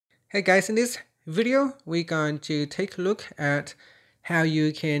Hey guys, in this video, we're going to take a look at how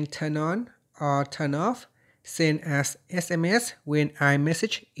you can turn on or turn off Send As SMS when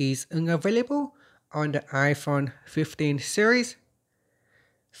iMessage is unavailable on the iPhone 15 series.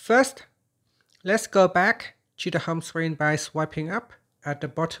 First, let's go back to the home screen by swiping up at the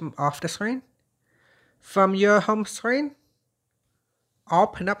bottom of the screen. From your home screen,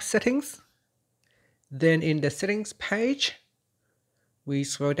 open up Settings. Then in the Settings page, we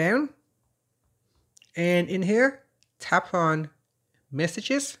scroll down. And in here, tap on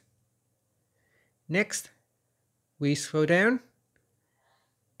Messages. Next, we scroll down.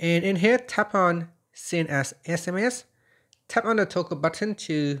 And in here, tap on Send As SMS. Tap on the toggle button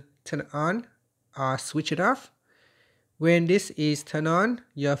to turn it on or switch it off. When this is turned on,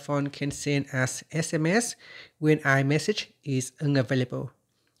 your phone can send as SMS when iMessage is unavailable.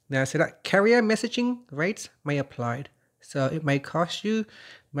 Now, so that carrier messaging rates may apply, so it may cost you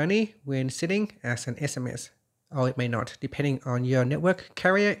money when sending as an SMS, or it may not, depending on your network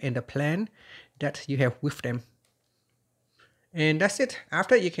carrier and the plan that you have with them. And that's it.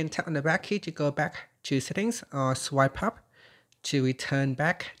 After, you can tap on the back key to go back to settings or swipe up to return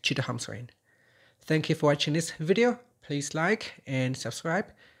back to the home screen. Thank you for watching this video. Please like and subscribe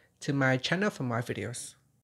to my channel for more videos.